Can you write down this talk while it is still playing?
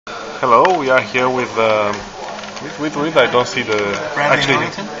hello. We are here with I don't see the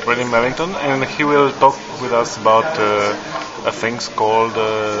Brandon Mellington, and he will talk with us about a things called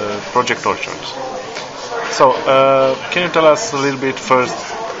Project Orchards. So, can you tell us a little bit first?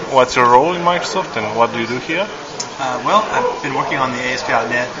 What's your role in Microsoft, and what do you do here? Well, I've been working on the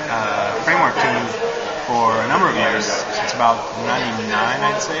ASP.NET framework team for a number of years, since about 99,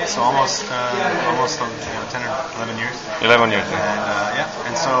 I'd say, so almost 10 or 11 years. 11 years.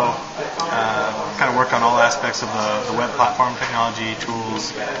 And so kind of worked on all aspects of the web platform technology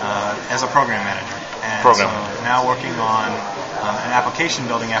tools as a program manager. And so now working on an application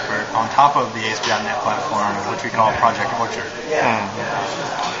building effort on top of the ASP.NET platform, which we call Project Orchard.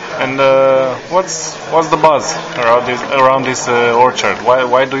 And what's the buzz around this orchard?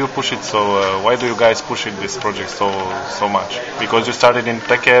 Why do you push it so? Why do you guys push this project so much? Because you started in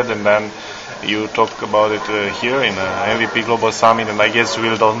TechEd and then you talk about it here in MVP Global Summit, and I guess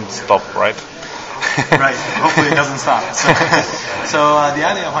you don't stop, right? Right. Hopefully it doesn't stop. So the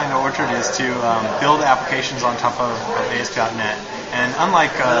idea behind the Orchard is to build applications on top of ASP.NET. And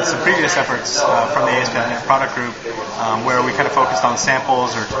unlike some previous efforts from the ASP.NET product group, where we kind of focused on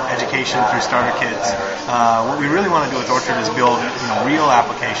samples or education through starter kits, what we really want to do with Orchard is build real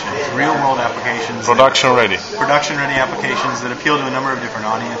applications, real-world applications, production-ready applications that appeal to a number of different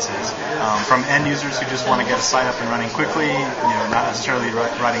audiences, from end users who just want to get a site up and running quickly, not necessarily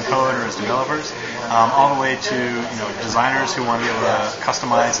writing code or as developers, all the way to designers who want to be able to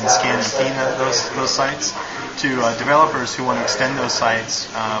customize and scan and theme those sites, to developers who want to extend those sites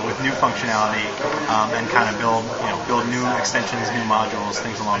with new functionality and kind of build new extensions, new modules,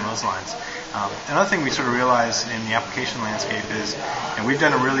 things along those lines. Another thing we sort of realize in the application landscape is, and we've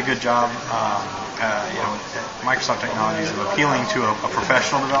done a really good job, Microsoft Technologies, of appealing to a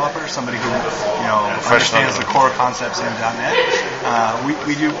professional developer, somebody who understands the core concepts in .NET.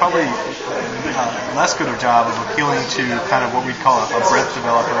 We do probably less good a job of appealing to kind of what we'd call a breadth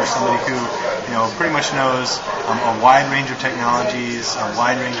developer, somebody who pretty much knows a wide range of technologies, a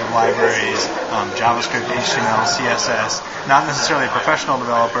wide range of libraries, JavaScript, HTML, CSS, not necessarily a professional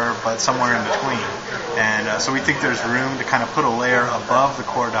developer, but somewhere in between. And so we think there's room to kind of put a layer above the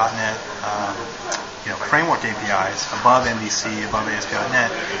core .NET framework APIs, above MVC, above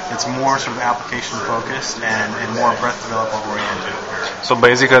ASP.NET. It's more sort of application focused and more breadth developer oriented. So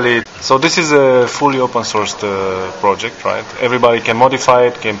basically, this is a fully open sourced project, right? Everybody can modify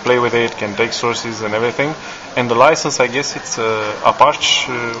it, can play with it, can take sources and everything. And the license, I guess it's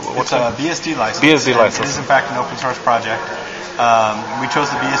Apache. It's a BSD license. BSD license. It is in fact an open source project. We chose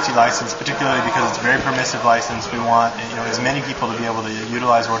the BSD license particularly because it's a very permissive license. We want as many people to be able to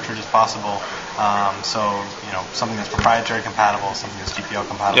utilize Orchard as possible. Something that's proprietary compatible, something that's GPL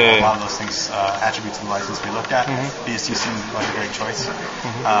compatible. A lot of those things, attributes of the license we looked at. BSD seemed like a great choice.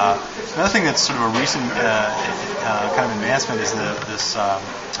 Another thing that's sort of a recent kind of advancement is this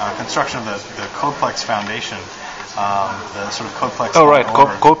construction of the Codeplex Foundation. The sort of Codeplex. Oh, right,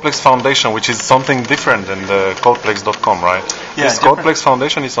 Codeplex Foundation, which is something different than the Codeplex.com, right? Yeah, this Codeplex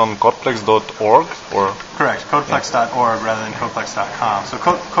Foundation is on Codeplex.org, or? Correct, Codeplex.org rather than Codeplex.com. So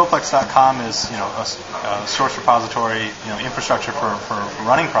Codeplex.com is a source repository, infrastructure for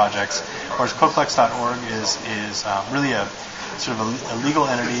running projects, whereas Codeplex.org is really a sort of a legal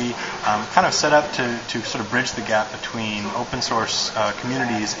entity kind of set up to sort of bridge the gap between open source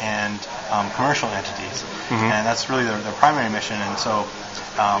communities and commercial entities. And that's really their primary mission. And so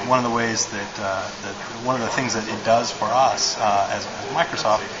one of the ways that one of the things that it does for us as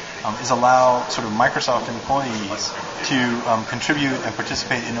Microsoft is allow sort of Microsoft employees to contribute and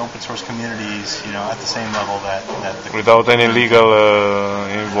participate in open source communities, at the same level that without any legal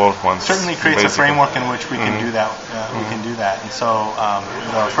involvement. Certainly creates a framework in which we can do that. We can do that. And so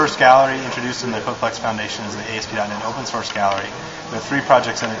the first gallery introduced in the Codeplex Foundation is the ASP.NET Open Source Gallery. There are 3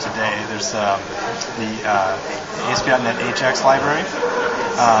 projects in it today. There's the ASP.NET HX library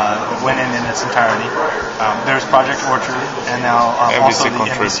that went in its entirety. There's Project Orchard, and now also the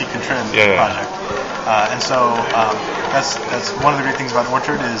MVC Contrib project. And so that's one of the great things about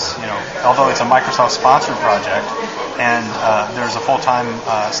Orchard is, although it's a Microsoft-sponsored project, and there's a full-time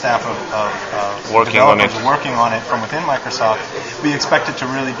staff of developers working on it from within Microsoft, we expect it to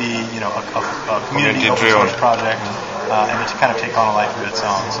really be, a community open source project. And to kind of take on a life of its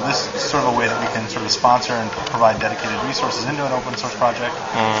own. So this is sort of a way that we can sort of sponsor and provide dedicated resources into an open source project,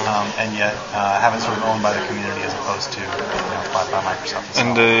 and yet have it sort of owned by the community as opposed to by Microsoft itself.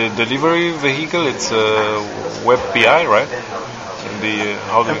 And the delivery vehicle, it's Web API, right?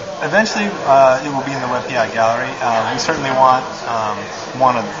 how do you? Eventually, it will be in the WebPI gallery. We certainly want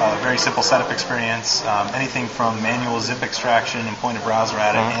a very simple setup experience. Anything from manual zip extraction and point a browser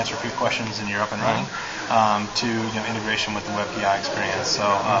at it, answer a few questions, and you're up and running. To integration with the WebPI experience. So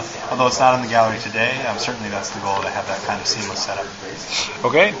although it's not in the gallery today, certainly that's the goal, to have that kind of seamless setup.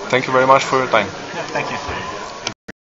 Okay, thank you very much for your time. Yeah, thank you.